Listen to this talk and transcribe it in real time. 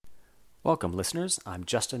Welcome, listeners. I'm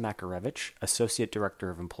Justin Makarevich, Associate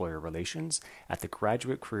Director of Employer Relations at the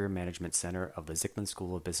Graduate Career Management Center of the Zicklin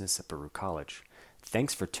School of Business at Baruch College.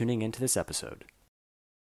 Thanks for tuning into this episode.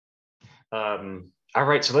 All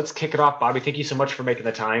right, so let's kick it off. Bobby, thank you so much for making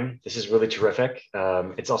the time. This is really terrific.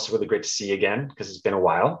 It's also really great to see you again because it's been a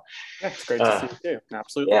while. Yeah, it's great to see you too.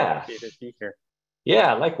 Absolutely Yeah, happy to be here.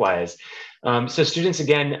 yeah, likewise. So students,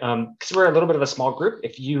 again, because we're a little bit of a small group,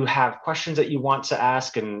 if you have questions that you want to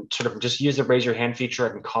ask and sort of just use the raise your hand feature,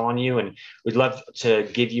 I can call on you. And we'd love to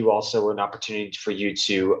give you also an opportunity for you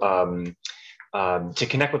to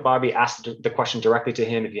connect with Bobby, ask the question directly to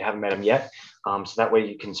him if you haven't met him yet. So that way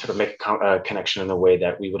you can sort of make a connection in the way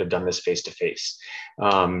that we would have done this face to face.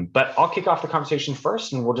 But I'll kick off the conversation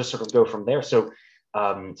first and we'll just sort of go from there. So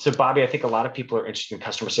Bobby, I think a lot of people are interested in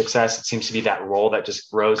customer success. It seems to be that role that just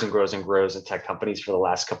grows and grows and grows in tech companies for the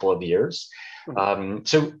last couple of years.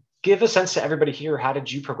 So give a sense to everybody here. How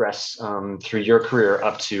did you progress through your career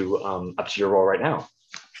up to your role right now?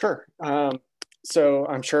 Sure. So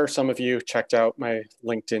I'm sure some of you checked out my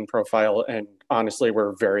LinkedIn profile and honestly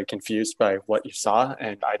were very confused by what you saw,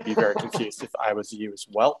 and I'd be very confused if I was you as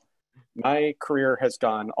well. My career has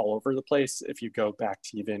gone all over the place. If you go back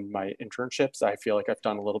to even my internships, I feel like I've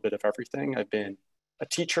done a little bit of everything. I've been a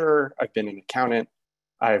teacher, I've been an accountant,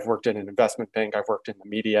 I've worked in an investment bank, I've worked in the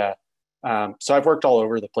media. So I've worked all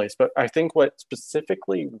over the place. But I think what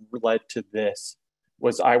specifically led to this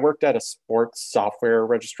was I worked at a sports software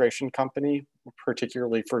registration company,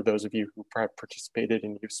 particularly for those of you who have participated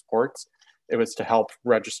in youth sports. It was to help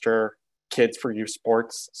register kids for youth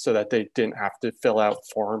sports so that they didn't have to fill out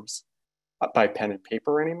forms by pen and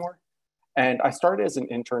paper anymore. And I started as an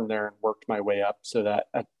intern there and worked my way up so that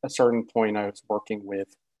at a certain point I was working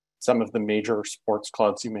with some of the major sports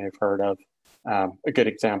clubs you may have heard of. A good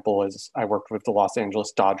example is I worked with the Los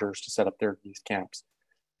Angeles Dodgers to set up their youth camps.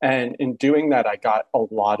 And in doing that, I got a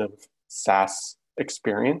lot of SaaS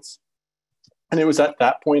experience. And it was at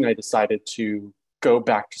that point I decided to go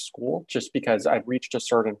back to school just because I'd reached a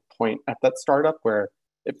certain point at that startup where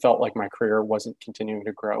it felt like my career wasn't continuing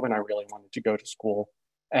to grow and I really wanted to go to school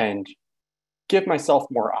and give myself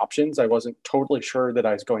more options. I wasn't totally sure that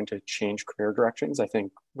I was going to change career directions. I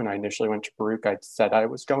think when I initially went to Baruch, I said I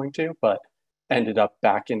was going to, but ended up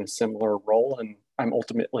back in a similar role. And I'm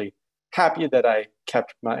ultimately happy that I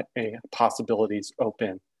kept my possibilities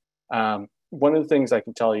open. One of the things I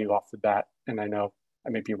can tell you off the bat, and I know I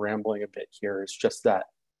may be rambling a bit here, is just that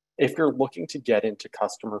if you're looking to get into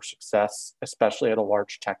customer success, especially at a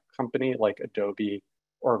large tech company like Adobe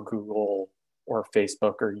or Google or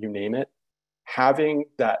Facebook or you name it, having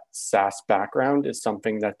that SaaS background is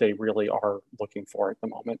something that they really are looking for at the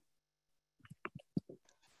moment.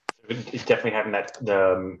 It's definitely having that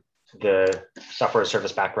the software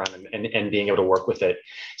service background and being able to work with it.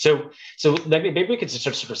 So maybe we could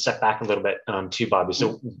sort of step back a little bit too, Bobby.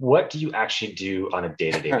 So what do you actually do on a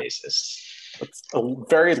day-to-day basis? It's a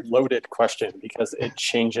very loaded question because it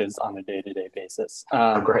changes on a day-to-day basis.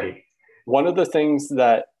 Great. One of the things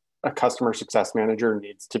that a customer success manager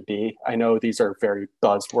needs to be, I know these are very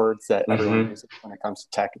buzzwords that everyone uses when it comes to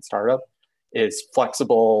tech and startup, is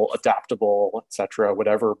flexible, adaptable, etc.,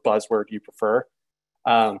 whatever buzzword you prefer.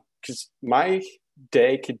 Because my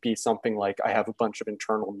day could be something like I have a bunch of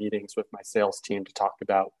internal meetings with my sales team to talk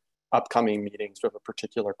about upcoming meetings with a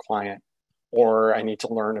particular client, or I need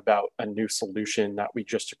to learn about a new solution that we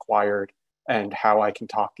just acquired and how I can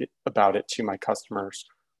talk about it to my customers.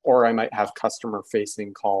 Or I might have customer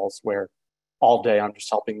facing calls where all day I'm just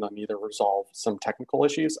helping them either resolve some technical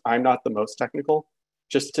issues. I'm not the most technical,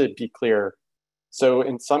 just to be clear. So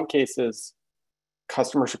in some cases,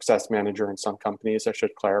 customer success manager in some companies, I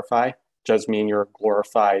should clarify, does mean you're a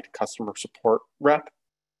glorified customer support rep.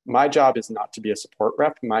 My job is not to be a support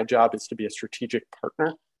rep. My job is to be a strategic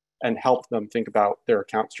partner and help them think about their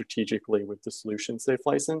account strategically with the solutions they've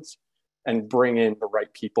licensed and bring in the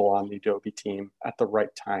right people on the Adobe team at the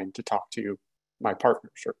right time to talk to my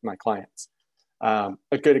partners or my clients. A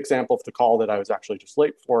good example of the call that I was actually just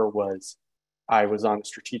late for was I was on a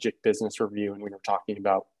strategic business review and we were talking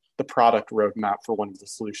about the product roadmap for one of the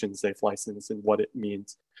solutions they've licensed and what it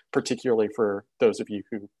means, particularly for those of you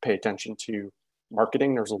who pay attention to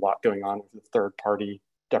marketing. There's a lot going on with the third-party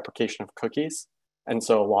deprecation of cookies. And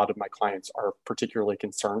so a lot of my clients are particularly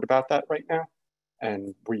concerned about that right now.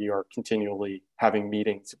 And we are continually having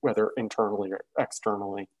meetings, whether internally or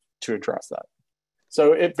externally, to address that.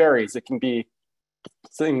 So it varies. It can be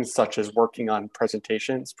things such as working on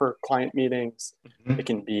presentations for client meetings. It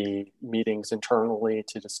can be meetings internally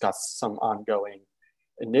to discuss some ongoing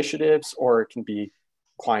initiatives, or it can be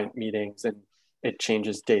client meetings, and it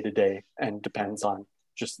changes day to day and depends on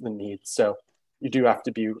just the needs. So you do have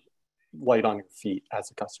to be light on your feet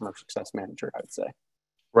as a customer success manager, I would say.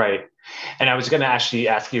 Right. And I was going to actually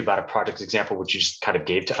ask you about a project example, which you just kind of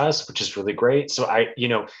gave to us, which is really great. So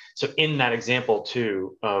so in that example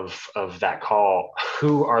too, of that call,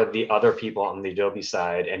 who are the other people on the Adobe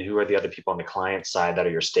side and who are the other people on the client side that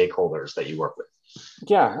are your stakeholders that you work with?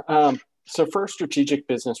 Yeah. So for a strategic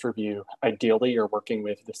business review, ideally you're working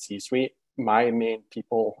with the C-suite. My main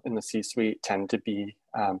people in the C-suite tend to be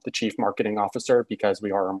the chief marketing officer, because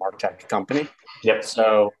we are a MarTech company. Yep.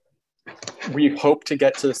 So we hope to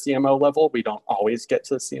get to the CMO level. We don't always get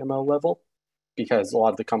to the CMO level because a lot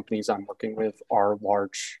of the companies I'm working with are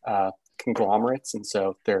large conglomerates. And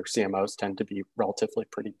so their CMOs tend to be relatively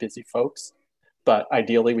pretty busy folks. But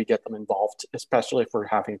ideally, we get them involved, especially if we're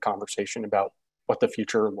having a conversation about what the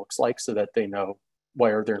future looks like, so that they know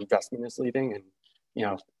where their investment is leading. And,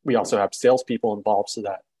 we also have salespeople involved, so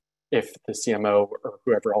that if the CMO or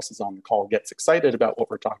whoever else is on the call gets excited about what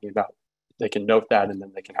we're talking about, they can note that, and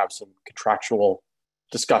then they can have some contractual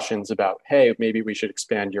discussions about, hey, maybe we should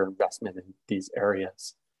expand your investment in these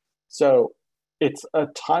areas. So it's a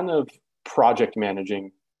ton of project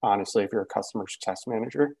managing, honestly. If you're a customer success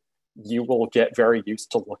manager, you will get very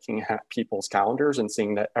used to looking at people's calendars and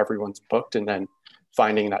seeing that everyone's booked, and then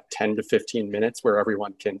finding that 10 to 15 minutes where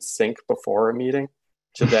everyone can sync before a meeting,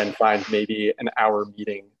 to then find maybe an hour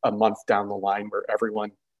meeting a month down the line where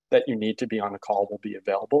everyone that you need to be on a call will be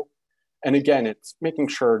available. And again, it's making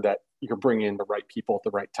sure that you're bringing in the right people at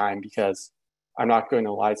the right time, because I'm not going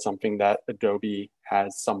to lie, something that Adobe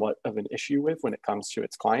has somewhat of an issue with when it comes to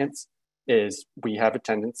its clients is we have a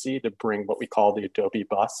tendency to bring what we call the Adobe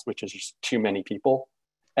bus, which is just too many people,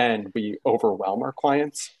 and we overwhelm our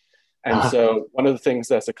clients. And so one of the things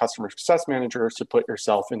as a customer success manager is to put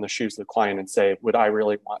yourself in the shoes of the client and say, would I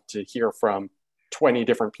really want to hear from 20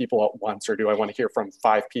 different people at once, or do I want to hear from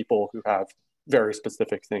 5 people who have very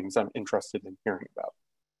specific things I'm interested in hearing about?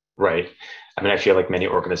 Right. I mean, I feel like many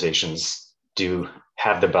organizations do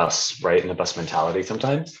have the bus, right? And the bus mentality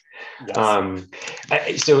sometimes.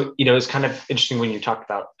 Yes. So, it's kind of interesting when you talked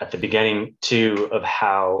about at the beginning too, of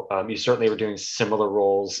how you certainly were doing similar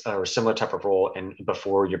roles or similar type of role and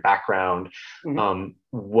before your background. Mm-hmm.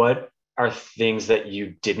 What are things that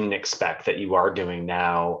you didn't expect that you are doing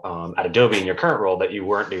now at Adobe in your current role that you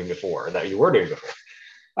weren't doing before, that you were doing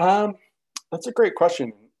before? That's a great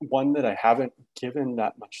question. One that I haven't given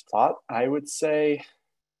that much thought. I would say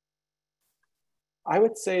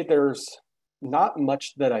there's not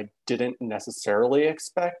much that I didn't necessarily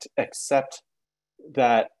expect, except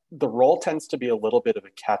that the role tends to be a little bit of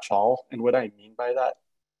a catch-all. And what I mean by that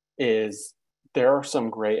is there are some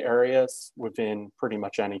gray areas within pretty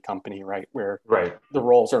much any company, right? Where the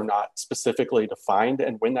roles are not specifically defined.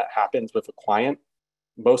 And when that happens with a client,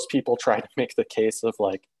 most people try to make the case of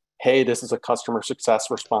like, hey, this is a customer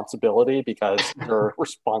success responsibility because you're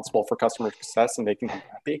responsible for customer success and making them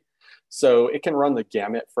happy. So it can run the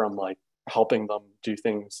gamut from like helping them do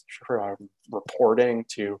things from reporting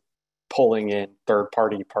to pulling in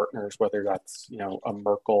third-party partners, whether that's, a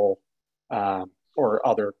Merkle or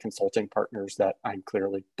other consulting partners that I'm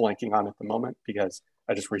clearly blanking on at the moment because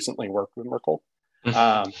I just recently worked with Merkle.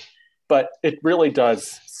 But it really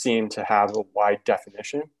does seem to have a wide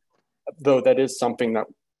definition, though that is something that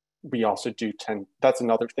we also do that's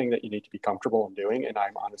another thing that you need to be comfortable in doing. And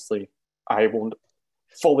I will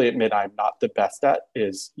fully admit I'm not the best at,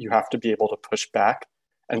 is you have to be able to push back.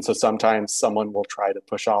 And so sometimes someone will try to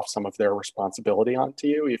push off some of their responsibility onto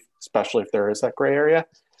you, especially if there is that gray area.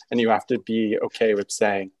 And you have to be okay with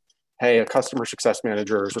saying, hey, a customer success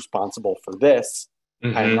manager is responsible for this.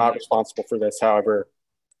 Mm-hmm. I am not responsible for this. However,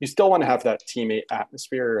 you still want to have that teammate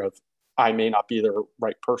atmosphere of, I may not be the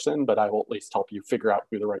right person, but I will at least help you figure out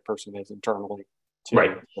who the right person is internally to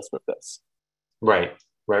assist with this. Right.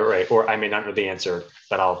 Or I may not know the answer,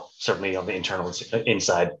 but I'll certainly on the internal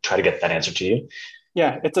inside try to get that answer to you.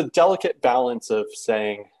 Yeah, it's a delicate balance of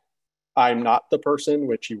saying, I'm not the person,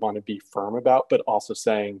 which you want to be firm about, but also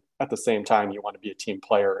saying at the same time, you want to be a team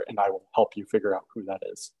player and I will help you figure out who that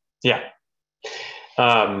is. Yeah.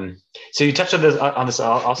 So you touched on this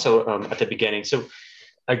also at the beginning. So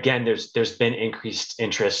again, there's been increased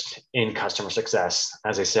interest in customer success,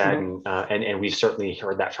 as I said, mm-hmm. and we've certainly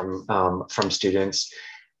heard that from students.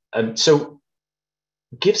 So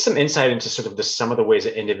give some insight into sort of some of the ways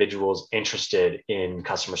that individuals interested in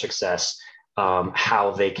customer success,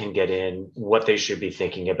 how they can get in, what they should be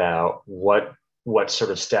thinking about, what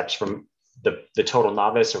sort of steps from the total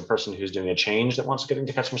novice or person who's doing a change that wants to get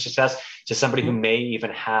into customer success to somebody who may even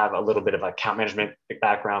have a little bit of account management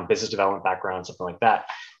background, business development background, something like that,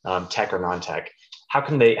 tech or non-tech.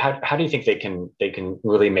 how do you think they can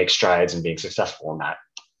really make strides in being successful in that?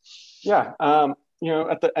 Yeah.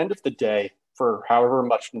 At the end of the day, for however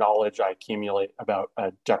much knowledge I accumulate about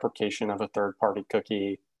a deprecation of a third-party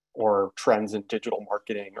cookie or trends in digital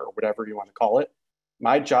marketing or whatever you want to call it,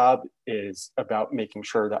 my job is about making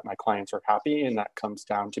sure that my clients are happy, and that comes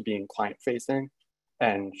down to being client-facing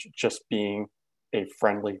and just being a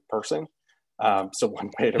friendly person. So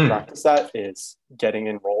one way to practice that is getting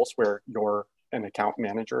in roles where you're an account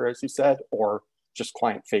manager, as you said, or just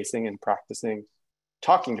client-facing and practicing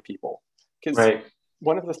talking to people. Because Right.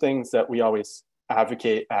 one of the things that we always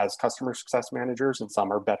advocate as customer success managers, and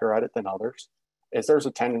some are better at it than others, is there's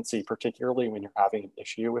a tendency, particularly when you're having an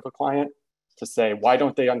issue with a client, to say, why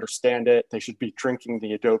don't they understand it? They should be drinking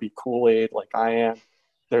the Adobe Kool-Aid like I am.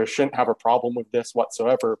 They shouldn't have a problem with this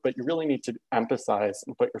whatsoever. But you really need to emphasize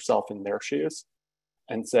and put yourself in their shoes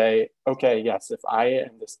and say, okay, yes, if I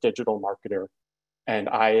am this digital marketer and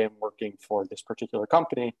I am working for this particular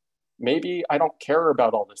company, maybe I don't care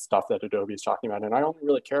about all this stuff that Adobe is talking about, and I only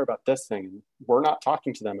really care about this thing. We're not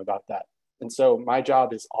talking to them about that. And so my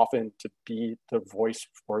job is often to be the voice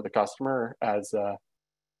for the customer as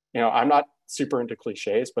I'm not super into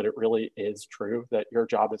cliches, but it really is true that your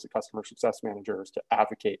job as a customer success manager is to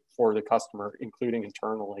advocate for the customer, including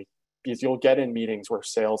internally, because you'll get in meetings where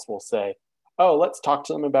sales will say, oh, let's talk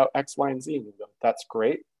to them about X, Y, and Z. And you go, that's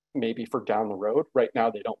great. Maybe for down the road. Right now,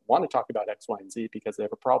 they don't want to talk about X, Y, and Z because they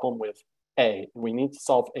have a problem with A. We need to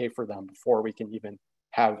solve A for them before we can even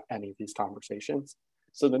have any of these conversations.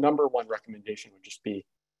 So the number one recommendation would just be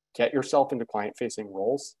get yourself into client-facing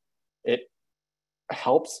roles. It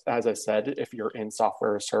helps, as I said, if you're in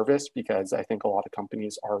software as service, because I think a lot of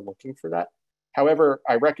companies are looking for that. However,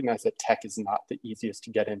 I recognize that tech is not the easiest to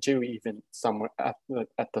get into, even somewhat at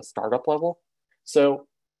the startup level. So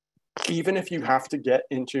even if you have to get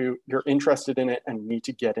into, you're interested in it and need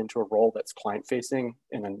to get into a role that's client facing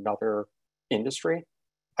in another industry,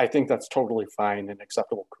 I think that's totally fine and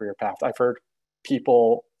acceptable career path. I've heard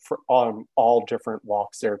people on all different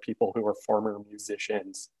walks. There are people who are former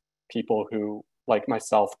musicians, people who, like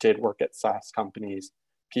myself, did work at SaaS companies,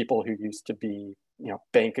 people who used to be,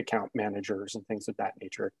 bank account managers and things of that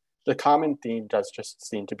nature. The common theme does just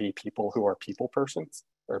seem to be people who are people persons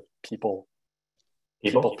or people.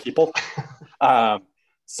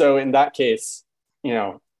 So in that case,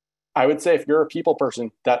 I would say if you're a people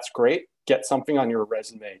person, that's great. Get something on your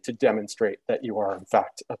resume to demonstrate that you are in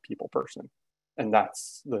fact a people person. And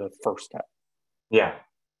that's the first step. Yeah.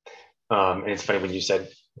 And it's funny when you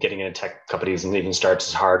said getting into tech companies and even starts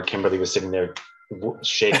is hard. Kimberly was sitting there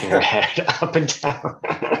shaking her head up and down,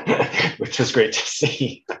 which was great to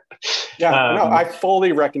see. Yeah, no, I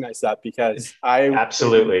fully recognize that because I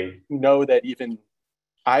absolutely know that even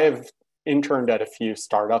I have interned at a few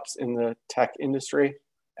startups in the tech industry,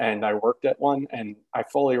 and I worked at one, and I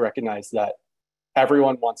fully recognize that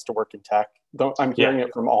everyone wants to work in tech. I'm hearing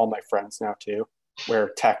it from all my friends now too, where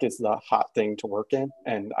tech is the hot thing to work in,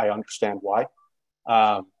 and I understand why.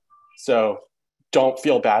 So don't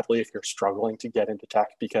feel badly if you're struggling to get into tech,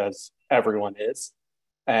 because everyone is.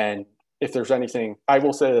 And if there's anything, I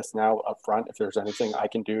will say this now up front, if there's anything I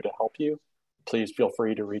can do to help you, please feel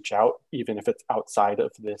free to reach out, even if it's outside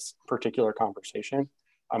of this particular conversation.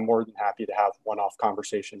 I'm more than happy to have one-off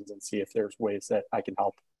conversations and see if there's ways that I can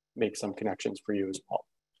help make some connections for you as well.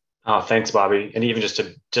 Oh, thanks, Bobby. And even just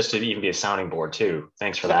to even be a sounding board too.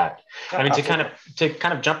 Thanks for that. Yeah, I mean, absolutely. to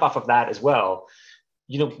kind of jump off of that as well,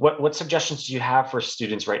 what suggestions do you have for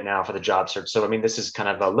students right now for the job search? So, I mean, this is kind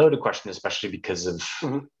of a loaded question, especially because of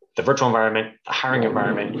the virtual environment, the hiring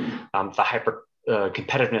environment, the hyper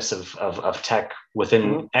competitiveness of tech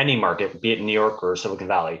within any market, be it New York or Silicon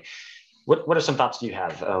Valley. What are some thoughts do you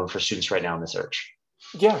have for students right now in the search?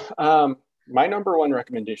 Yeah, my number one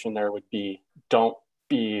recommendation there would be don't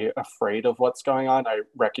be afraid of what's going on. I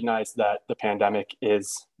recognize that the pandemic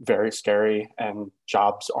is very scary and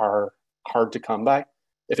jobs are hard to come by.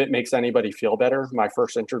 If it makes anybody feel better, my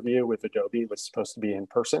first interview with Adobe was supposed to be in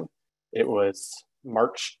person. It was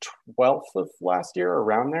March 12th of last year,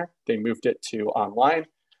 around there. They moved it to online.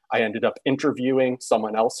 I ended up interviewing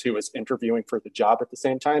someone else who was interviewing for the job at the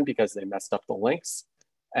same time because they messed up the links.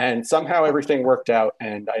 And somehow everything worked out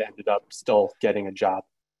and I ended up still getting a job.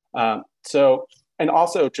 And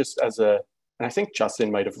also just and I think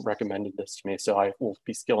Justin might have recommended this to me, so I will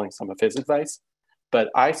be stealing some of his advice, but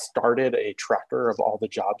I started a tracker of all the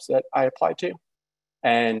jobs that I applied to.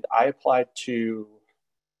 And I applied to,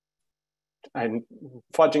 I'm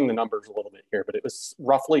fudging the numbers a little bit here, but it was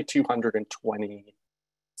roughly 220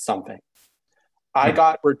 something. I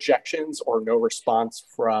got rejections or no response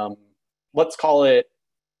from, let's call it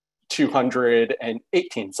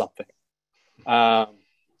 218 something.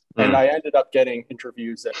 And I ended up getting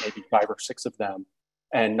interviews at maybe 5 or 6 of them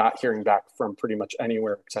and not hearing back from pretty much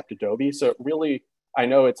anywhere except Adobe. So it really, I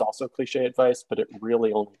know it's also cliche advice, but it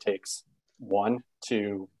really only takes one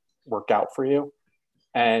to work out for you.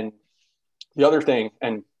 And the other thing,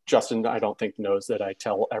 and Justin, I don't think knows that I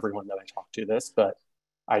tell everyone that I talk to this, but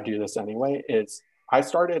I do this anyway, is I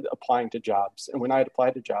started applying to jobs. And when I had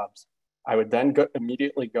applied to jobs, I would then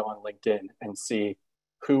immediately go on LinkedIn and see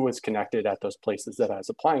who was connected at those places that I was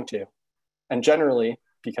applying to. And generally,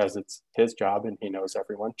 because it's his job and he knows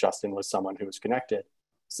everyone, Justin was someone who was connected.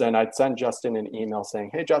 So then I'd send Justin an email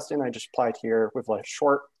saying, hey, Justin, I just applied here, with like a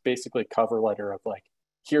short, basically cover letter of like,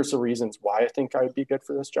 here's the reasons why I think I would be good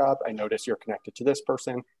for this job. I notice you're connected to this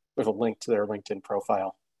person with a link to their LinkedIn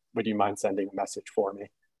profile. Would you mind sending a message for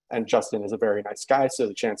me? And Justin is a very nice guy. So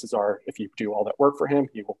the chances are, if you do all that work for him,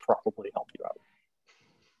 he will probably help you out.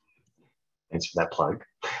 Thanks for that plug.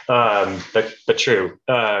 But true.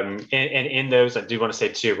 And in those, I do want to say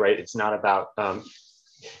too, right? It's not about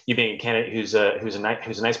you being a candidate who's a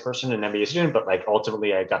nice person, an MBA student, but like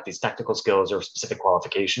ultimately I got these technical skills or specific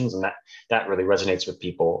qualifications, and that really resonates with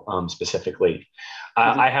people specifically.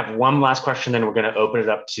 I have one last question, then we're going to open it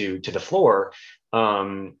up to the floor.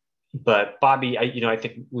 But Bobby, I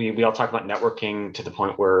think we all talk about networking to the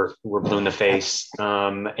point where we're blue in the face.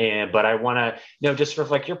 But I want to know just sort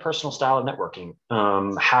of like your personal style of networking.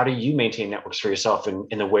 How do you maintain networks for yourself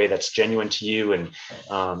in a way that's genuine to you and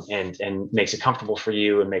makes it comfortable for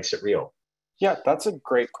you and makes it real? Yeah, that's a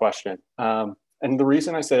great question. And the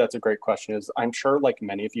reason I say that's a great question is I'm sure, like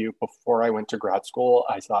many of you, before I went to grad school,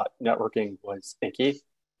 I thought networking was icky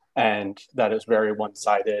and that is very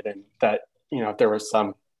one-sided, and that, there was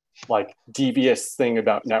some like devious thing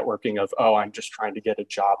about networking of, oh, I'm just trying to get a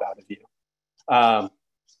job out of you.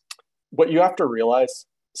 What you have to realize,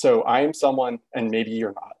 so I am someone, and maybe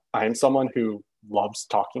you're not, I am someone who loves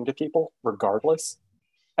talking to people regardless.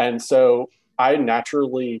 And so I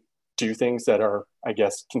naturally do things that are, I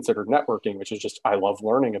guess, considered networking, which is just, I love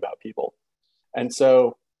learning about people. And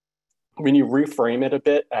so when you reframe it a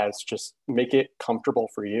bit as just make it comfortable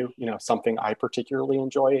for you, something I particularly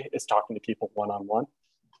enjoy is talking to people one-on-one,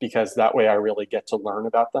 because that way I really get to learn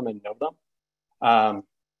about them and know them.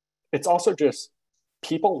 It's also just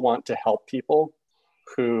people want to help people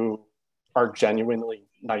who are genuinely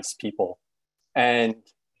nice people. And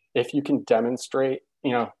if you can demonstrate,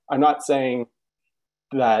 I'm not saying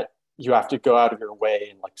that you have to go out of your way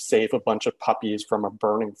and like save a bunch of puppies from a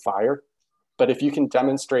burning fire, but if you can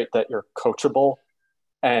demonstrate that you're coachable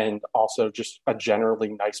and also just a generally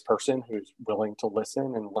nice person who's willing to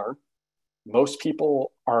listen and learn, most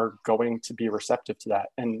people are going to be receptive to that.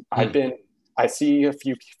 And I see a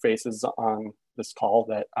few faces on this call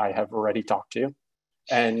that I have already talked to,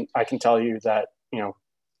 and I can tell you that,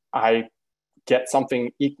 I get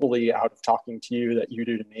something equally out of talking to you that you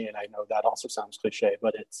do to me. And I know that also sounds cliche,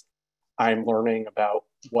 but I'm learning about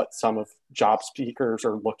what some of job seekers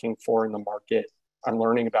are looking for in the market. I'm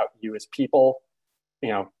learning about you as people.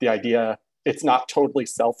 The idea, it's not totally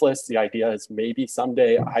selfless. The idea is maybe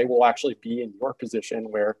someday I will actually be in your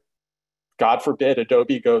position where, God forbid,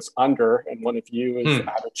 Adobe goes under and one of you is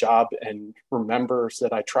at a job and remembers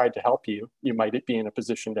that I tried to help you. You might be in a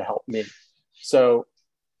position to help me. So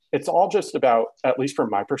it's all just about, at least from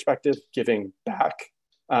my perspective, giving back.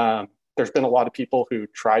 There's been a lot of people who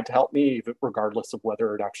tried to help me, regardless of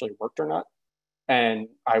whether it actually worked or not. And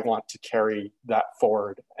I want to carry that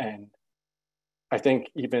forward. And I think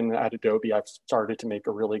even at Adobe, I've started to make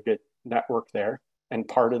a really good network there. And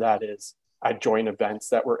part of that is I joined events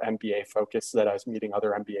that were MBA focused, so that I was meeting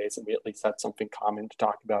other MBAs and we at least had something common to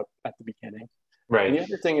talk about at the beginning. Right. And the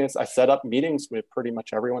other thing is I set up meetings with pretty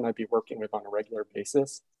much everyone I'd be working with on a regular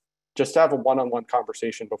basis, just to have a one-on-one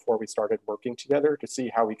conversation before we started working together to see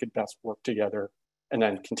how we could best work together, and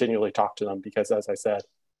then continually talk to them. Because as I said,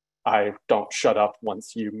 I don't shut up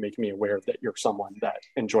once you make me aware that you're someone that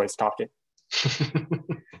enjoys talking.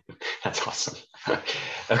 That's awesome.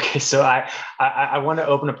 Okay, so I want to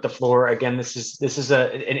open up the floor again. This is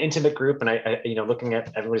an intimate group, and I looking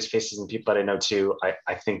at everybody's faces and people that I know too,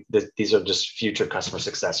 I think that these are just future customer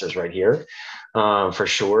successors right here, for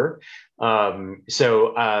sure.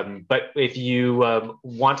 But if you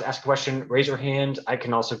want to ask a question, raise your hand. I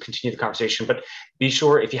can also continue the conversation, but be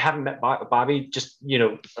sure, if you haven't met Bobby, just,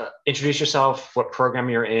 introduce yourself, what program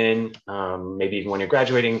you're in, maybe even when you're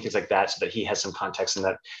graduating, things like that, so that he has some context and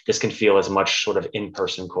that this can feel as much sort of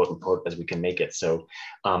in-person, quote unquote, as we can make it. So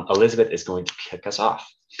Elizabeth is going to kick us off.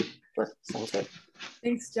 Sure, sounds good.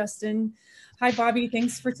 Thanks, Justin. Hi, Bobby.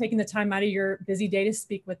 Thanks for taking the time out of your busy day to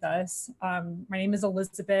speak with us. My name is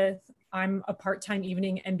Elizabeth. I'm a part-time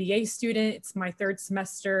evening MBA student. It's my third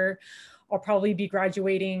semester. I'll probably be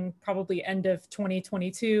graduating probably end of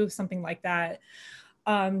 2022, something like that.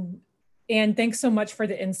 And thanks so much for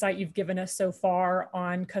the insight you've given us so far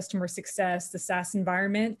on customer success, the SaaS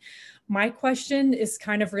environment. My question is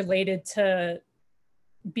kind of related to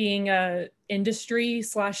being a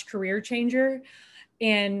industry/career changer,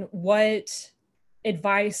 and what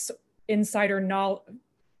advice or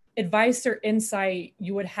insight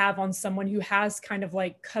you would have on someone who has kind of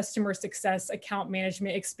like customer success, account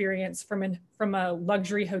management experience from a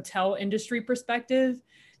luxury hotel industry perspective,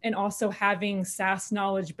 and also having SaaS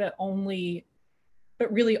knowledge, but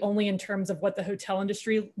really only in terms of what the hotel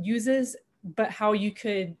industry uses, but how you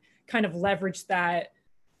could kind of leverage that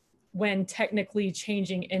when technically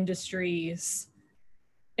changing industries,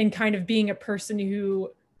 and kind of being a person who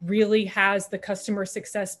really has the customer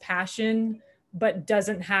success passion, but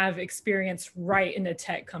doesn't have experience right in a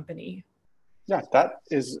tech company? Yeah, that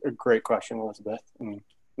is a great question, Elizabeth. And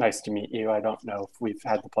nice to meet you. I don't know if we've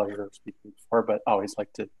had the pleasure of speaking before, but I always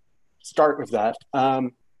like to start with that.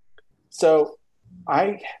 So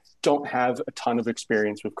I don't have a ton of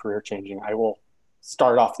experience with career changing. I will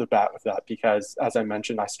start off the bat with that because, as I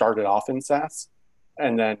mentioned, I started off in SaaS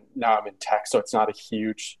and then now I'm in tech, so it's not a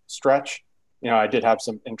huge stretch. I did have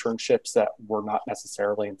some internships that were not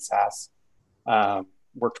necessarily in SaaS.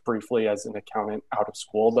 Worked briefly as an accountant out of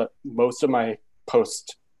school, but most of my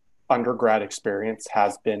post undergrad experience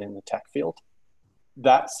has been in the tech field.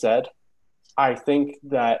 That said, I think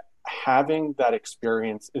that having that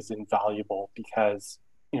experience is invaluable because,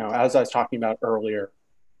 as I was talking about earlier,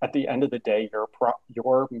 at the end of the day,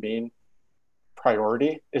 your main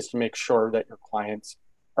priority is to make sure that your clients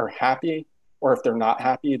are happy, or if they're not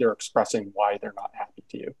happy, they're expressing why they're not happy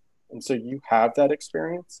to you. And so you have that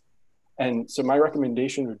experience. And so my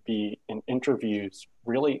recommendation would be in interviews,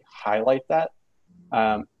 really highlight that,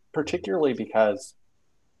 particularly because,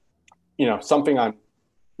 something I'm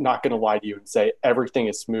not going to lie to you and say everything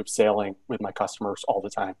is smooth sailing with my customers all the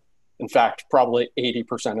time. In fact, probably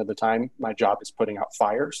 80% of the time, my job is putting out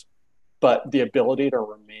fires. But the ability to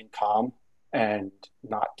remain calm and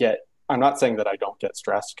I'm not saying that I don't get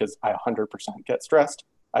stressed because I 100% get stressed.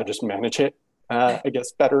 I just manage it, I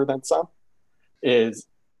guess, better than some, is,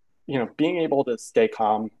 being able to stay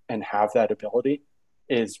calm and have that ability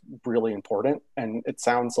is really important. And it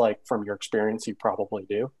sounds like from your experience, you probably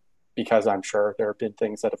do, because I'm sure there have been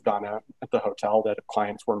things that have gone out at the hotel that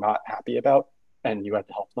clients were not happy about and you had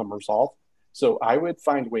to help them resolve. So I would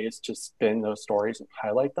find ways to spin those stories and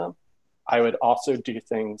highlight them. I would also do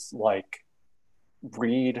things like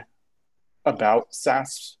read about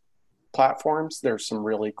SaaS platforms. There's some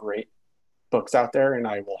really great books out there, and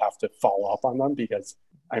I will have to follow up on them because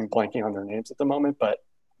I'm blanking on their names at the moment. But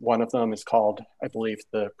one of them is called, I believe,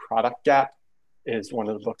 The Product Gap is one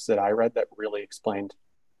of the books that I read that really explained.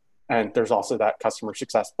 And there's also that customer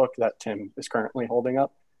success book that Tim is currently holding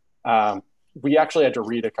up. We actually had to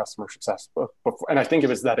read a customer success book before, and I think it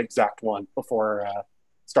was that exact one before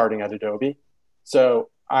starting at Adobe.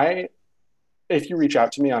 So if you reach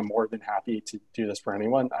out to me, I'm more than happy to do this for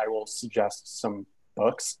anyone. I will suggest some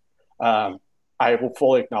books. I will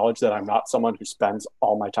fully acknowledge that I'm not someone who spends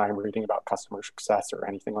all my time reading about customer success or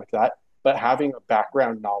anything like that, but having a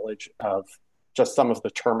background knowledge of just some of the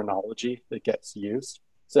terminology that gets used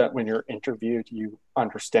so that when you're interviewed, you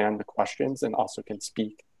understand the questions and also can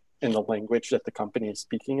speak in the language that the company is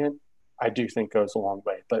speaking in, I do think goes a long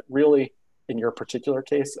way. But really, in your particular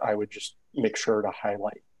case, I would just make sure to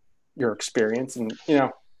highlight your experience and,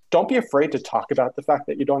 don't be afraid to talk about the fact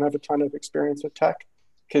that you don't have a ton of experience with tech,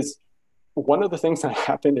 because one of the things that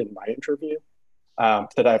happened in my interview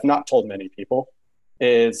that I've not told many people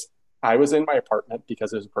is I was in my apartment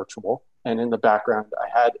because it was virtual. And in the background, I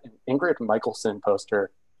had an Ingrid Michaelson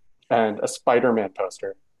poster and a Spider-Man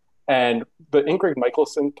poster. And the Ingrid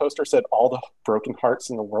Michaelson poster said all the broken hearts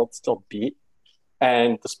in the world still beat.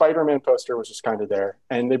 And the Spider-Man poster was just kind of there.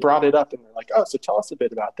 And they brought it up and they're like, oh, so tell us a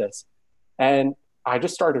bit about this. And I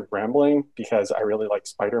just started rambling because I really like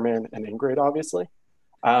Spider-Man and Ingrid, obviously.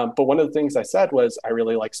 But one of the things I said was I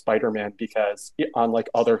really like Spider-Man because unlike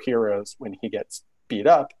other heroes, when he gets beat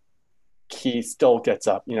up, he still gets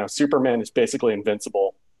up. Superman is basically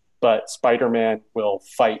invincible, but Spider-Man will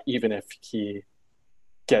fight even if he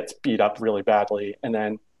gets beat up really badly. And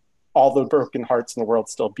then all the broken hearts in the world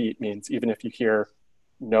still beat means even if you hear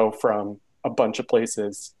no from a bunch of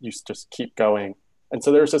places, you just keep going. And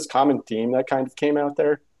so there's this common theme that kind of came out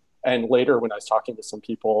there. And later when I was talking to some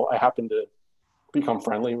people, I happened to become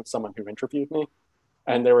friendly with someone who interviewed me.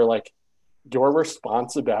 And they were like, your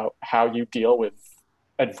response about how you deal with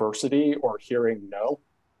adversity or hearing no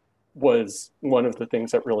was one of the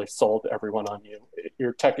things that really sold everyone on you.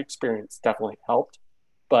 Your tech experience definitely helped,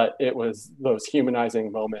 but it was those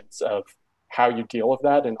humanizing moments of how you deal with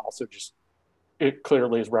that, and also just it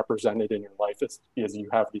clearly is represented in your life as you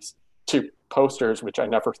have these two posters, which I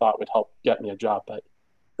never thought would help get me a job. But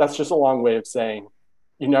that's just a long way of saying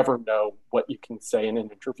you never know what you can say in an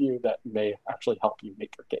interview that may actually help you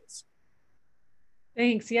make your case.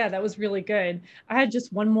 Thanks. Yeah, that was really good. I had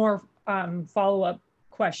just one more follow-up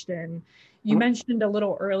question. You mentioned a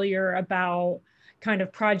little earlier about kind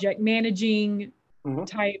of project managing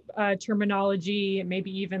type terminology,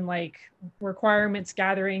 maybe even like requirements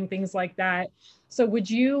gathering, things like that. So would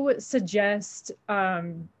you suggest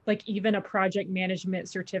like even a project management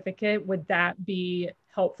certificate? Would that be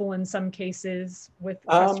helpful in some cases with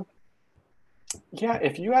customers? Yeah,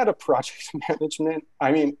 if you had a project management,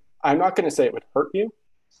 I mean, I'm not going to say it would hurt you.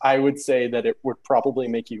 I would say that it would probably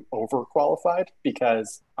make you overqualified,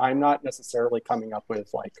 because I'm not necessarily coming up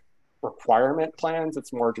with like requirement plans.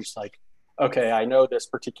 It's more just like, okay, I know this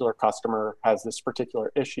particular customer has this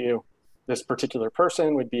particular issue. This particular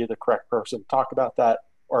person would be the correct person to talk about that.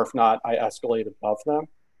 Or if not, I escalate above them,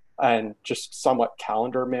 and just somewhat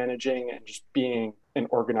calendar managing and just being an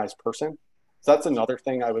organized person. So that's another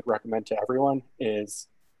thing I would recommend to everyone is,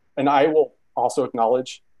 and I will also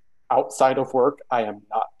acknowledge outside of work, I am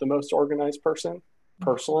not the most organized person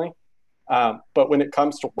personally. But when it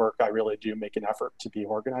comes to work, I really do make an effort to be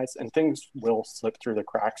organized, and things will slip through the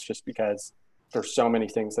cracks just because there's so many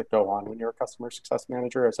things that go on when you're a customer success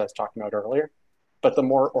manager, as I was talking about earlier. But the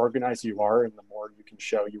more organized you are and the more you can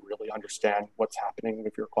show you really understand what's happening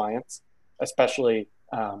with your clients, especially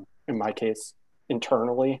in my case,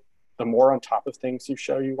 internally, the more on top of things you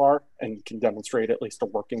show you are and can demonstrate at least a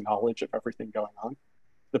working knowledge of everything going on,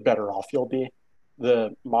 the better off you'll be.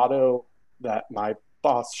 The motto that my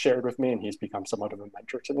boss shared with me, and he's become somewhat of a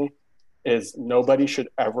mentor to me, is nobody should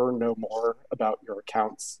ever know more about your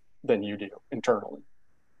accounts than you do internally.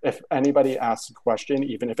 If anybody asks a question,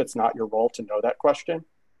 even if it's not your role to know that question,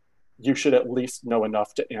 you should at least know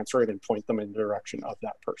enough to answer it and point them in the direction of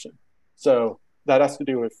that person. So that has to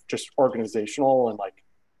do with just organizational and like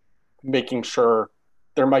making sure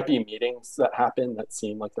there might be meetings that happen that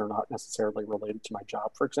seem like they're not necessarily related to my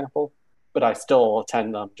job, for example, but I still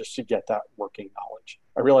attend them just to get that working knowledge.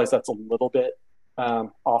 I realize that's a little bit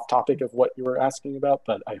off topic of what you were asking about,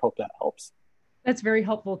 but I hope that helps. That's very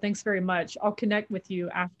helpful. Thanks very much. I'll connect with you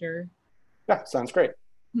after. Yeah, sounds great.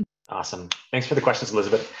 Awesome. Thanks for the questions,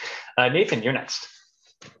 Elizabeth. Nathan, you're next.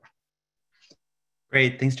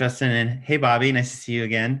 Great. Thanks, Justin. And hey, Bobby, nice to see you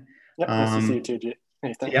again. Yep, nice to see you too,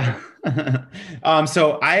 Nathan. Yeah.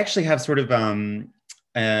 So I actually have sort of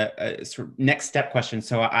a sort of next step question.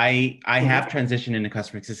 So I have transitioned into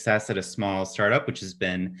customer success at a small startup, which has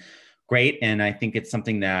been great. And I think it's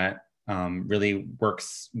something that really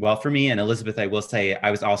works well for me. And Elizabeth, I will say, I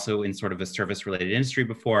was also in sort of a service related industry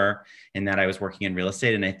before, in that I was working in real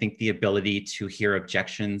estate. And I think the ability to hear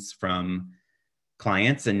objections from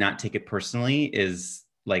clients and not take it personally is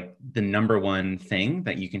like the number one thing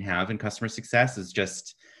that you can have in customer success, is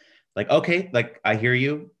just like, okay, like I hear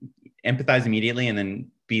you, empathize immediately, and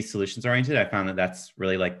then be solutions oriented. I found that that's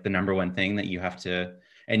really like the number one thing that you have to,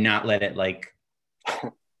 and not let it like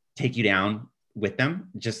take you down with them,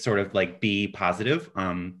 just sort of like be positive.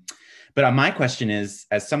 But my question is,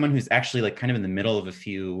 as someone who's actually like kind of in the middle of a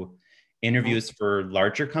few interviews for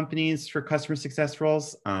larger companies for customer success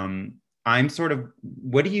roles, I'm sort of,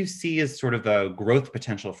 what do you see as sort of a growth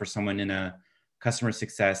potential for someone in a customer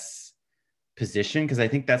success position? Because I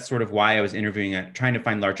think that's sort of why I was interviewing at trying to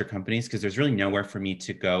find larger companies, because there's really nowhere for me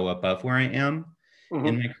to go above where I am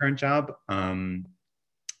in my current job. And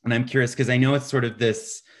I'm curious, because I know it's sort of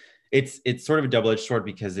this, it's sort of a double-edged sword,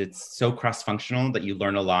 because it's so cross-functional that you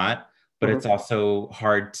learn a lot, but it's also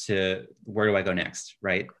hard to, where do I go next,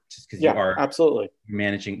 right? Just because you are absolutely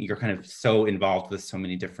managing, you're kind of so involved with so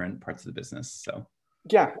many different parts of the business. So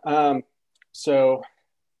yeah, so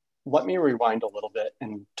let me rewind a little bit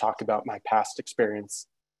and talk about my past experience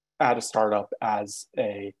at a startup as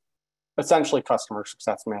a essentially customer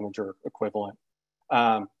success manager equivalent.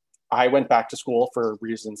 I went back to school for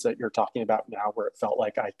reasons that you're talking about now, where it felt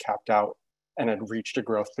like I capped out and had reached a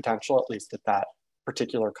growth potential, at least at that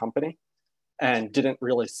particular company, and didn't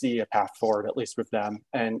really see a path forward, at least with them.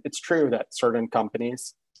 And it's true that certain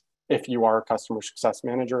companies, if you are a customer success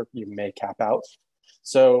manager, you may cap out.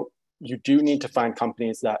 So you do need to find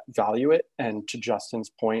companies that value it. And to Justin's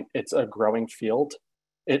point, it's a growing field.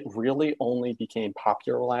 It really only became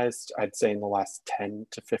popularized, I'd say, in the last 10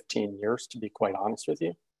 to 15 years, to be quite honest with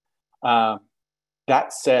you.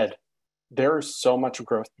 That said, there is so much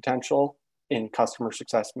growth potential in customer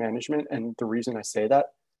success management. And the reason I say that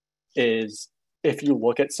is if you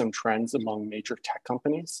look at some trends among major tech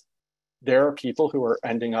companies, there are people who are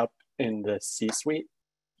ending up in the C-suite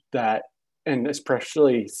that, and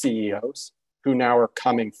especially CEOs, who now are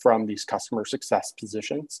coming from these customer success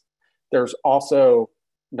positions. There's also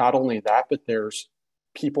not only that, but there's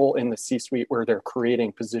people in the C-suite where they're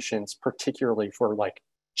creating positions, particularly for like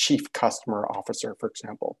chief customer officer, for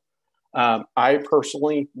example. I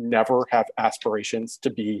personally never have aspirations to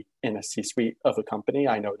be in a C-suite of a company.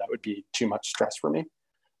 I know that would be too much stress for me,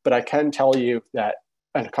 but I can tell you that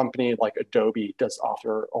a company like Adobe does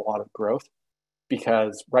offer a lot of growth,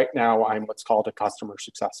 because right now I'm what's called a customer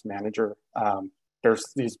success manager. There's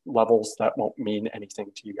these levels that won't mean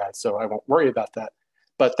anything to you guys, so I won't worry about that.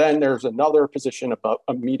 But then there's another position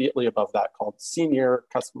immediately above that called senior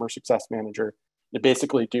customer success manager. You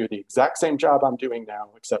basically do the exact same job I'm doing now,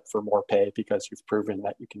 except for more pay, because you've proven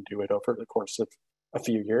that you can do it over the course of a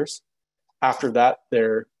few years. After that,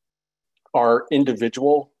 there are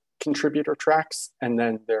individual contributor tracks, and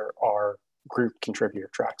then there are group contributor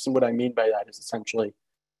tracks. And what I mean by that is essentially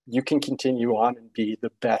you can continue on and be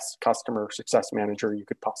the best customer success manager you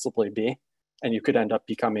could possibly be. And you could end up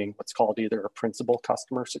becoming what's called either a principal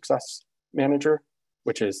customer success manager,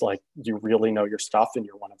 which is like you really know your stuff and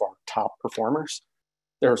you're one of our top performers.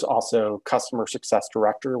 There's also customer success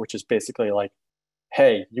director, which is basically like,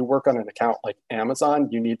 hey, you work on an account like Amazon,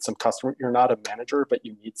 you need some customer, you're not a manager, but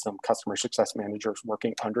you need some customer success managers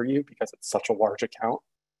working under you because it's such a large account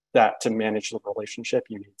that to manage the relationship,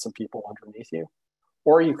 you need some people underneath you.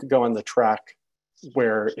 Or you could go on the track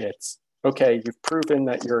where it's, okay, you've proven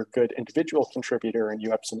that you're a good individual contributor and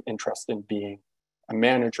you have some interest in being a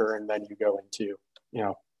manager, and then you go into,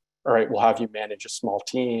 all right, we'll have you manage a small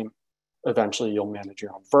team. Eventually you'll manage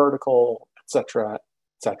your own vertical, et cetera, et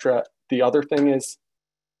cetera. The other thing is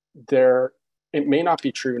it may not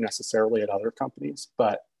be true necessarily at other companies,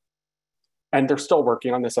 and they're still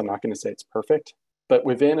working on this. I'm not going to say it's perfect, but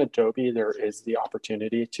within Adobe, there is the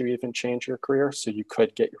opportunity to even change your career. So you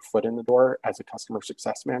could get your foot in the door as a customer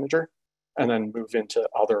success manager and then move into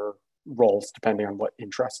other roles depending on what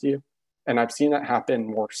interests you. And I've seen that happen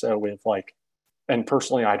more so with and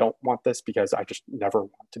personally, I don't want this because I just never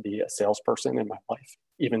want to be a salesperson in my life,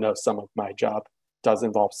 even though some of my job does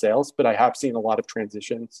involve sales. But I have seen a lot of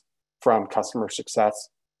transitions from customer success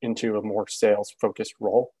into a more sales focused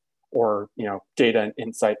role, or, data and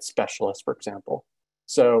insight specialist, for example.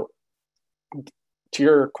 So to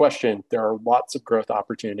your question, there are lots of growth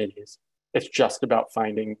opportunities. It's just about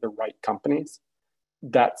finding the right companies.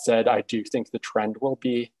 That said, I do think the trend will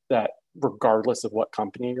be that regardless of what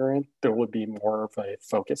company you're in, there would be more of a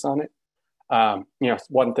focus on it.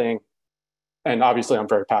 One thing, and obviously I'm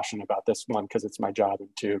very passionate about this one because it's my job, and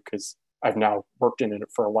two, because I've now worked in it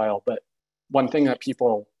for a while. But one thing that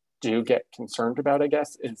people do get concerned about, I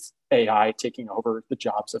guess, is AI taking over the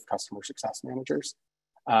jobs of customer success managers.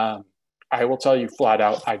 I will tell you flat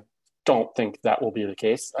out, I don't think that will be the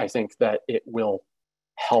case. I think that it will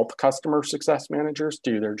help customer success managers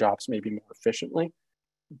do their jobs maybe more efficiently.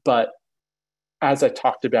 But as I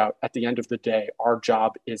talked about, at the end of the day, our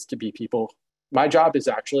job is to be people. My job is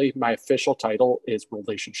actually, my official title is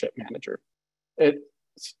relationship manager.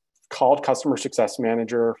 It's called customer success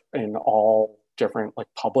manager in all different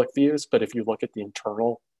public views. But if you look at the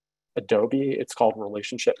internal Adobe, it's called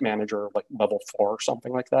relationship manager, level 4 or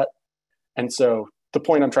something like that. And so the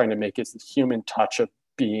point I'm trying to make is the human touch of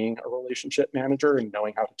being a relationship manager and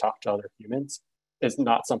knowing how to talk to other humans is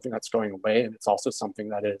not something that's going away. And it's also something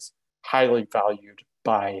that is highly valued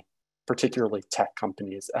by particularly tech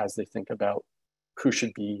companies as they think about who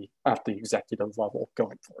should be at the executive level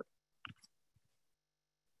going forward.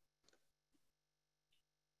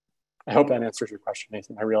 I hope that answers your question,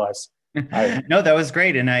 Nathan. I realize. No, that was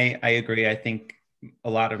great. And I agree. I think a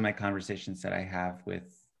lot of my conversations that I have with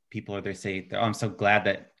people, they say, oh, I'm so glad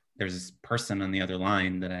that there's this person on the other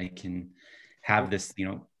line that I can have this,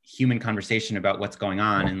 human conversation about what's going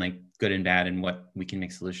on and good and bad and what we can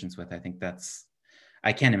make solutions with. I think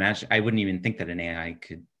I can't imagine, I wouldn't even think that an AI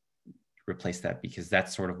could replace that, because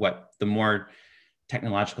that's sort of what, the more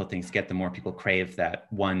technological things get, the more people crave that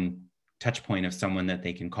one touch point of someone that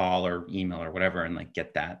they can call or email or whatever and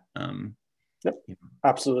get that. Yep,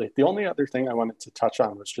 absolutely. The only other thing I wanted to touch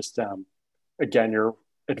on was just, again, your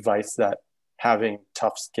advice that having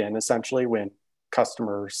tough skin essentially when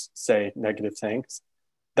customers say negative things,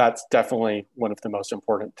 that's definitely one of the most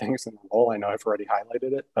important things in the role. I know I've already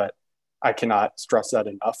highlighted it, but I cannot stress that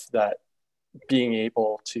enough, that being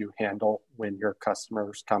able to handle when your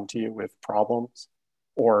customers come to you with problems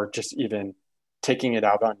or just even taking it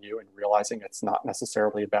out on you and realizing it's not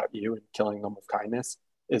necessarily about you and killing them with kindness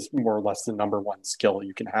is more or less the number one skill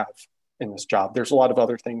you can have in this job. There's a lot of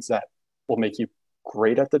other things that will make you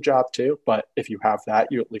great at the job too, but if you have that,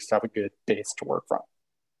 you at least have a good base to work from.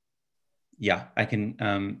 Yeah, I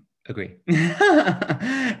can agree.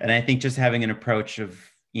 And I think just having an approach of,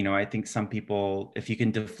 I think some people, if you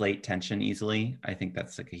can deflate tension easily, I think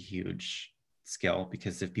that's like a huge skill,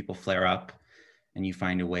 because if people flare up and you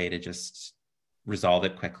find a way to just resolve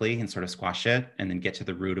it quickly and sort of squash it and then get to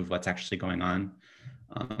the root of what's actually going on,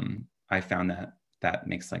 I found that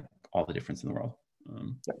makes like all the difference in the world.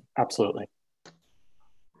 Absolutely.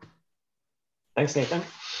 Thanks, Nathan.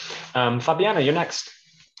 Fabiana, you're next.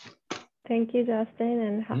 Thank you,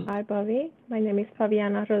 Justin, and hi, Bobby. My name is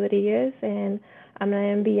Fabiana Rodriguez, and I'm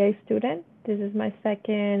an MBA student. This is my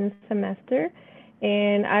second semester,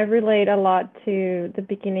 and I relate a lot to the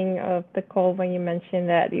beginning of the call when you mentioned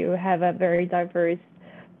that you have a very diverse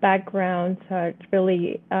background, so I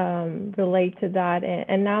really relate to that.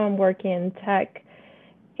 And now I'm working in tech,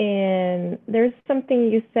 and there's something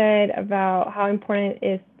you said about how important it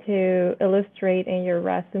is to illustrate in your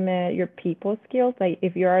resume your people skills, like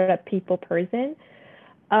if you're a people person.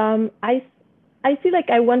 I feel like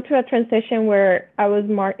I went through a transition where I was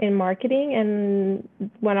in marketing, and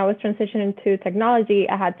when I was transitioning to technology,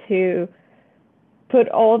 I had to put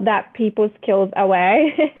all that people skills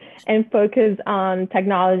away and focus on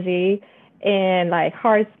technology and like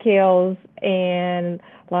hard skills and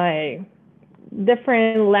like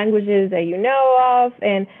different languages that you know of.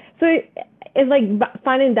 And so it's like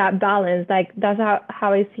finding that balance. Like that's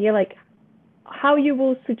how I see it. Like how you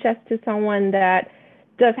will suggest to someone that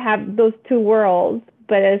does have those two worlds,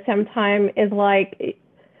 but at the same time is like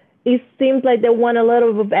it seems like they want a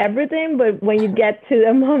little of everything, but when you get to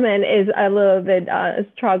the moment is a little bit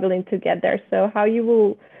struggling to get there. So how you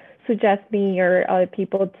will suggest me or other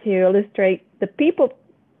people to illustrate the people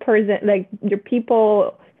person, like your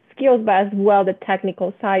people skills, but as well the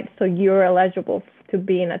technical side, so you're eligible to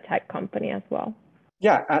be in a tech company as well?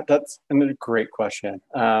 Yeah, that's a great question.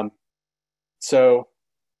 So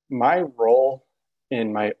my role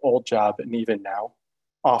in my old job and even now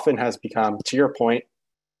often has become, to your point,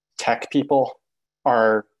 tech people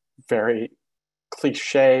are very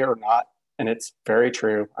cliche or not, and it's very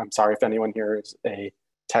true. I'm sorry if anyone here is a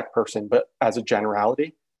tech person, but as a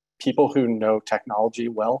generality, people who know technology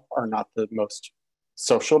well are not the most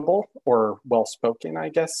sociable or well-spoken, I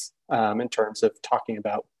guess, in terms of talking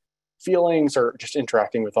about feelings or just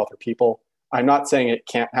interacting with other people. I'm not saying it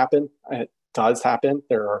can't happen. It does happen.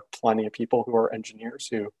 There are plenty of people who are engineers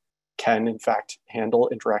who can, in fact, handle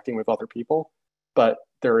interacting with other people. But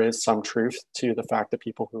there is some truth to the fact that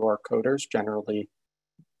people who are coders generally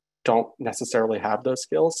don't necessarily have those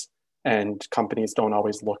skills, and companies don't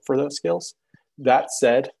always look for those skills. That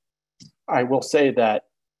said, I will say that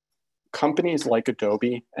companies like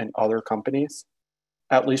Adobe and other companies,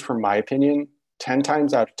 at least from my opinion, 10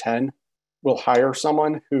 times out of 10 will hire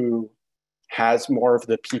someone who has more of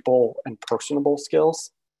the people and personable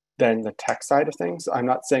skills than the tech side of things. I'm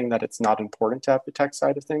not saying that it's not important to have the tech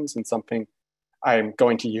side of things, and something I'm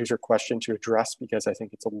going to use your question to address because I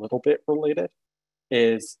think it's a little bit related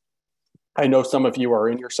is I know some of you are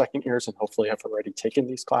in your second years and hopefully have already taken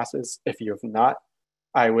these classes. If you have not,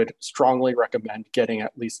 I would strongly recommend getting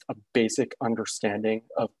at least a basic understanding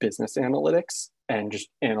of business analytics and just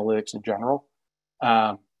analytics in general.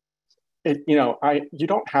 You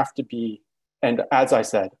don't have to be, and as I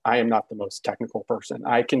said, I am not the most technical person.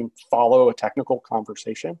 I can follow a technical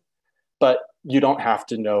conversation, but you don't have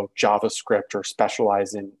to know JavaScript or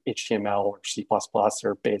specialize in HTML or C++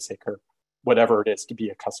 or BASIC or whatever it is to be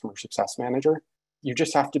a customer success manager. You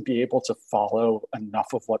just have to be able to follow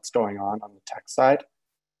enough of what's going on the tech side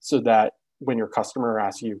so that when your customer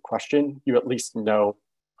asks you a question, you at least know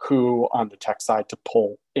who on the tech side to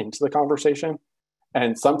pull into the conversation.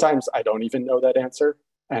 And sometimes I don't even know that answer.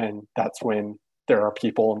 And that's when there are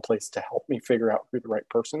people in place to help me figure out who the right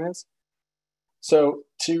person is. So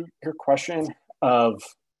to your question of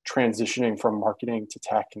transitioning from marketing to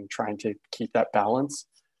tech and trying to keep that balance,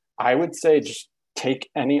 I would say just take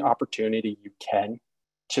any opportunity you can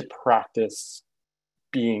to practice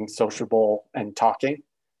being sociable and talking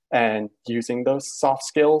and using those soft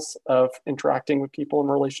skills of interacting with people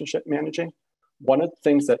and relationship managing. One of the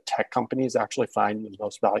things that tech companies actually find the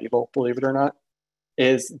most valuable, believe it or not,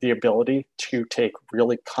 is the ability to take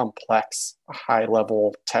really complex,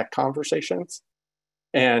 high-level tech conversations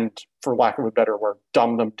and, for lack of a better word,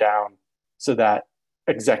 dumb them down so that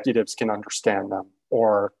executives can understand them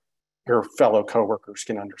or your fellow coworkers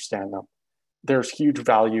can understand them. there's huge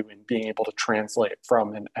value in being able to translate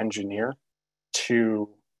from an engineer to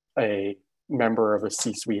a member of a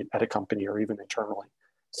C-suite at a company or even internally.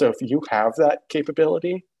 So if you have that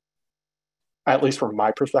capability, at least from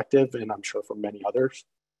my perspective, and I'm sure from many others,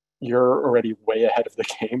 you're already way ahead of the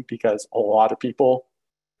game, because a lot of people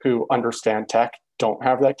who understand tech don't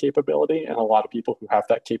have that capability, and a lot of people who have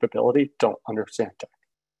that capability don't understand tech.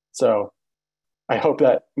 So I hope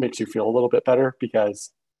that makes you feel a little bit better,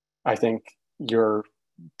 because I think you're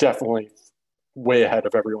definitely way ahead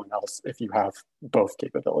of everyone else if you have both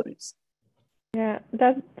capabilities. Yeah,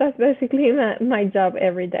 that's basically my job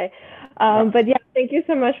every day. But yeah, thank you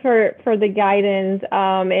so much for the guidance,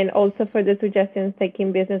 and also for the suggestions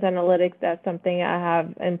taking business analytics. That's something I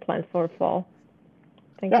have in plan for fall.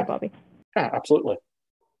 Thank you, Bobby. Yeah, absolutely.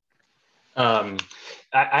 I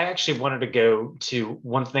actually wanted to go to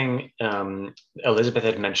one thing Elizabeth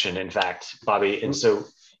had mentioned, in fact, Bobby. And so,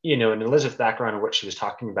 in Elizabeth's background and what she was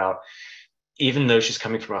talking about, even though she's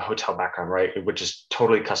coming from a hotel background, right, which is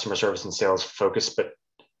totally customer service and sales focused, but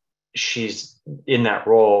she's in that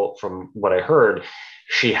role, from what I heard,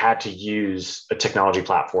 she had to use a technology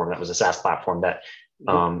platform that was a SaaS platform that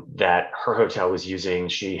that her hotel was using.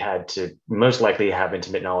 She had to most likely have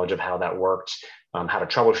intimate knowledge of how that worked, how to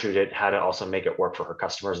troubleshoot it, how to also make it work for her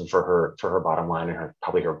customers and for her bottom line and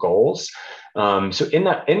probably her goals. So in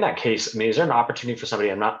that case, I mean, is there an opportunity for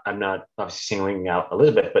somebody? I'm not obviously singling out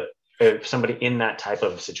Elizabeth, but if somebody in that type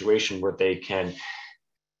of situation where they can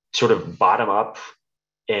sort of bottom up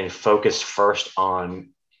and focus first on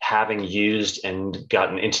having used and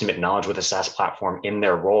gotten intimate knowledge with a SaaS platform in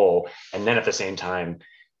their role, and then at the same time,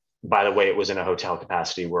 by the way, it was in a hotel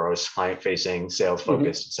capacity where I was client facing, sales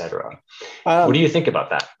focused, et cetera. What do you think about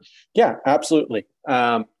that? Yeah, absolutely.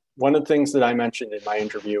 One of the things that I mentioned in my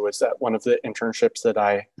interview was that one of the internships that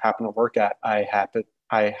I happened to work at, I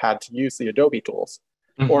had to use the Adobe tools,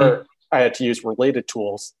 or I had to use related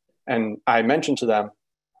tools. And I mentioned to them,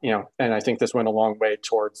 and I think this went a long way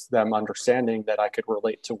towards them understanding that I could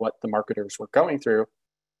relate to what the marketers were going through,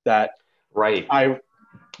 that I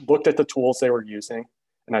looked at the tools they were using,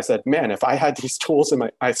 and I said, man, if I had these tools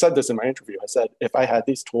I said this in my interview, I said, if I had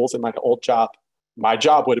these tools in my old job, my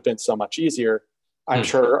job would have been so much easier. I'm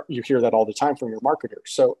sure you hear that all the time from your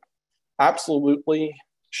marketers. So absolutely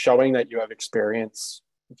showing that you have experience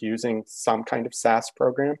using some kind of SaaS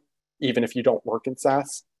program, even if you don't work in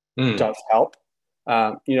SaaS, does help.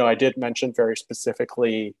 I did mention very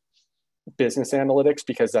specifically business analytics,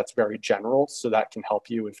 because that's very general. So that can help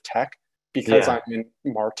you with tech. Because I'm in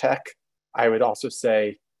MarTech, I would also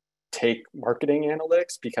say take marketing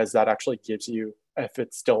analytics, because that actually gives you, if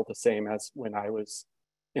it's still the same as when I was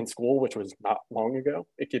in school, which was not long ago,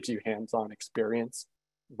 it gives you hands-on experience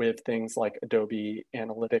with things like Adobe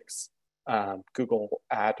Analytics, Google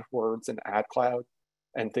AdWords and AdCloud,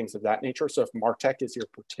 and things of that nature. So if MarTech is your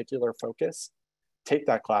particular focus, take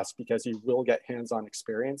that class, because you will get hands-on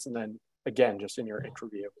experience. And then again, just in your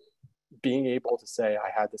interview, being able to say,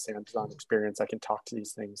 I had this hands-on experience, I can talk to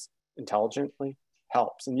these things intelligently,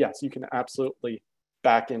 helps. And yes, you can absolutely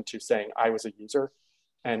back into saying I was a user.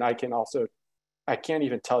 And I can't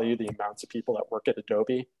even tell you the amounts of people that work at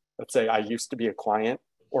Adobe that say I used to be a client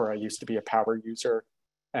or I used to be a power user.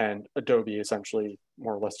 And Adobe essentially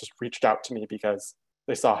more or less just reached out to me because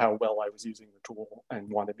they saw how well I was using the tool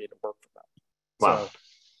and wanted me to work for them. Wow.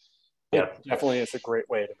 So definitely it's a great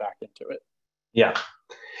way to back into it. Yeah.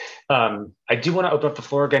 I do want to open up the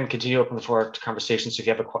floor again, continue to open the floor to conversations. So if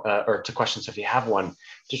you have or to questions, if you have one,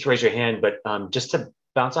 just raise your hand. But just to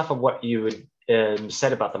bounce off of what you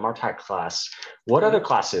said about the MarTech class, what other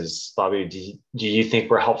classes, Bobby, do you think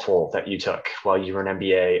were helpful that you took while you were in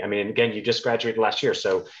MBA? I mean, again, you just graduated last year,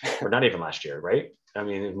 or not even last year, right? I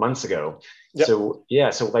mean, months ago. Yep.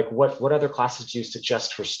 So like what other classes do you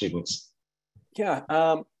suggest for students? Yeah.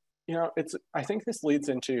 I think this leads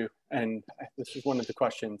into, and this is one of the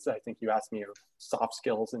questions I think you asked me, of soft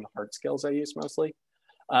skills and hard skills I use mostly.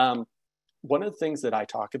 One of the things that I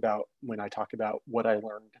talk about when I talk about what I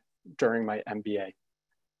learned during my MBA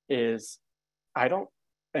is I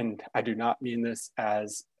do not mean this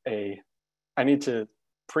as I need to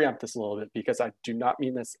preempt this a little bit, because I do not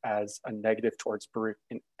mean this as a negative towards Baruch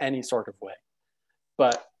in any sort of way.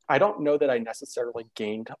 But I don't know that I necessarily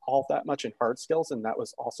gained all that much in hard skills. And that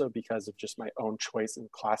was also because of just my own choice in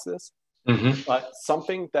classes. But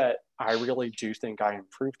something that I really do think I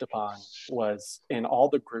improved upon was in all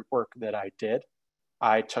the group work that I did,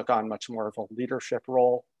 I took on much more of a leadership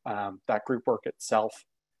role. That group work itself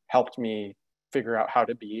helped me figure out how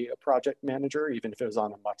to be a project manager, even if it was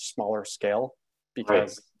on a much smaller scale,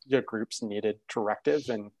 because your groups needed directive.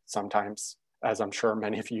 And sometimes as I'm sure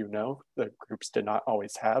many of you know, the groups did not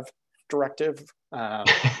always have directive.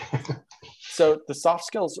 So the soft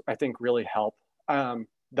skills, I think, really help.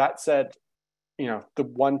 That said, the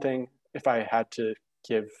one thing, if I had to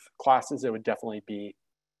give classes, it would definitely be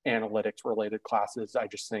analytics related classes. I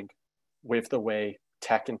just think with the way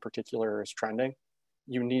tech in particular is trending,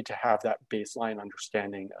 you need to have that baseline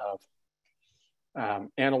understanding of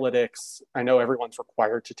analytics. I know everyone's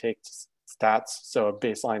required to take stats, so a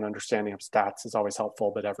baseline understanding of stats is always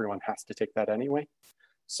helpful, but everyone has to take that anyway.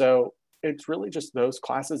 So it's really just those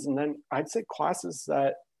classes. And then I'd say classes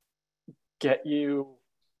that get you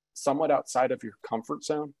somewhat outside of your comfort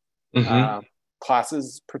zone.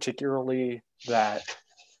 Classes particularly that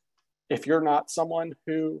if you're not someone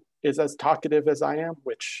who is as talkative as I am,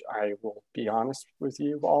 which I will be honest with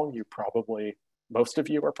you all, most of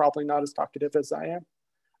you are probably not as talkative as I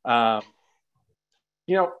am.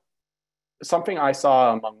 Something I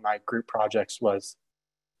saw among my group projects was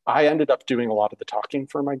I ended up doing a lot of the talking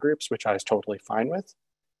for my groups, which I was totally fine with.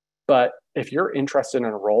 But if you're interested in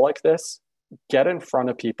a role like this, get in front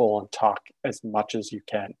of people and talk as much as you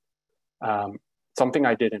can. Something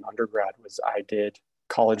I did in undergrad was I did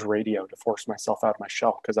college radio to force myself out of my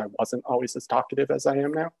shell because I wasn't always as talkative as I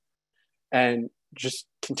am now. And just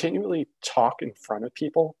continually talk in front of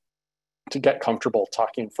people to get comfortable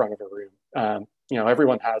talking in front of a room.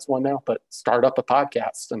 Everyone has one now, but start up a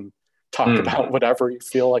podcast and talk about whatever you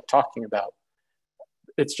feel like talking about.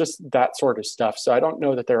 It's just that sort of stuff. So I don't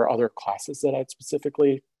know that there are other classes that I'd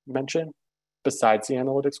specifically mention besides the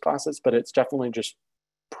analytics classes, but it's definitely just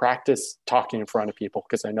practice talking in front of people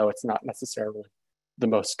because I know it's not necessarily the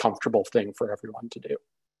most comfortable thing for everyone to do.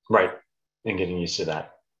 Right. And getting used to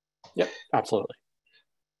that. Yep, absolutely.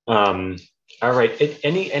 All right.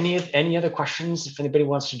 Any other questions if anybody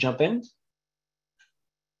wants to jump in?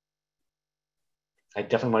 I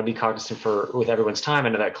definitely want to be cognizant with everyone's time. I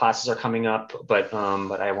know that classes are coming up, but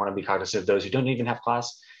I want to be cognizant of those who don't even have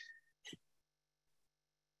class.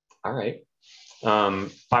 All right.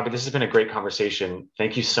 Bobby, this has been a great conversation.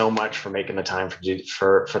 Thank you so much for making the time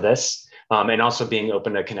for this, and also being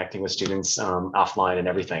open to connecting with students offline and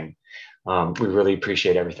everything. We really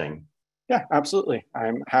appreciate everything. Yeah, absolutely.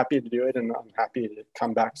 I'm happy to do it, and I'm happy to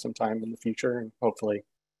come back sometime in the future, and hopefully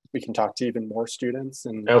we can talk to even more students.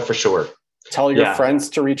 And for sure. Tell your friends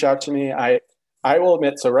to reach out to me. I will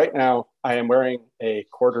admit, so right now I am wearing a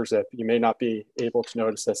quarter zip. You may not be able to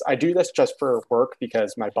notice this. I do this just for work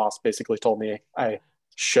because my boss basically told me I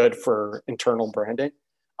should for internal branding.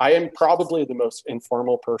 I am probably the most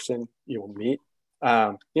informal person you will meet.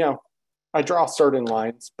 I draw certain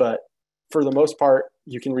lines, but for the most part,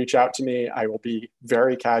 you can reach out to me. I will be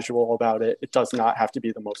very casual about it. It does not have to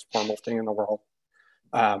be the most formal thing in the world.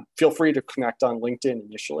 Feel free to connect on LinkedIn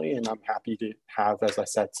initially, and I'm happy to have, as I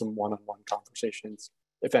said, some one-on-one conversations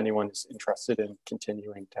if anyone is interested in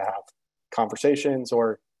continuing to have conversations,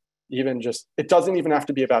 or even just, it doesn't even have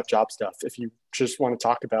to be about job stuff. If you just want to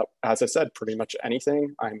talk about, as I said, pretty much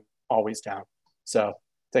anything, I'm always down. So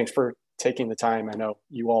thanks for taking the time. I know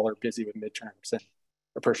you all are busy with midterms and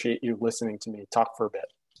appreciate you listening to me talk for a bit.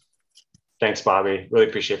 Thanks, Bobby. Really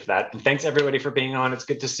appreciate that. And thanks everybody for being on. It's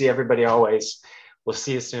good to see everybody always. We'll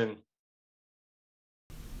see you soon.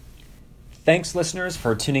 Thanks, listeners,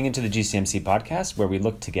 for tuning into the GCMC podcast, where we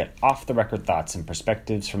look to get off-the-record thoughts and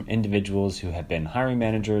perspectives from individuals who have been hiring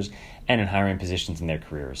managers and in hiring positions in their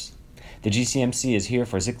careers. The GCMC is here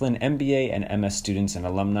for Zicklin MBA and MS students and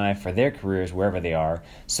alumni for their careers wherever they are,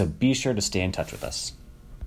 so be sure to stay in touch with us.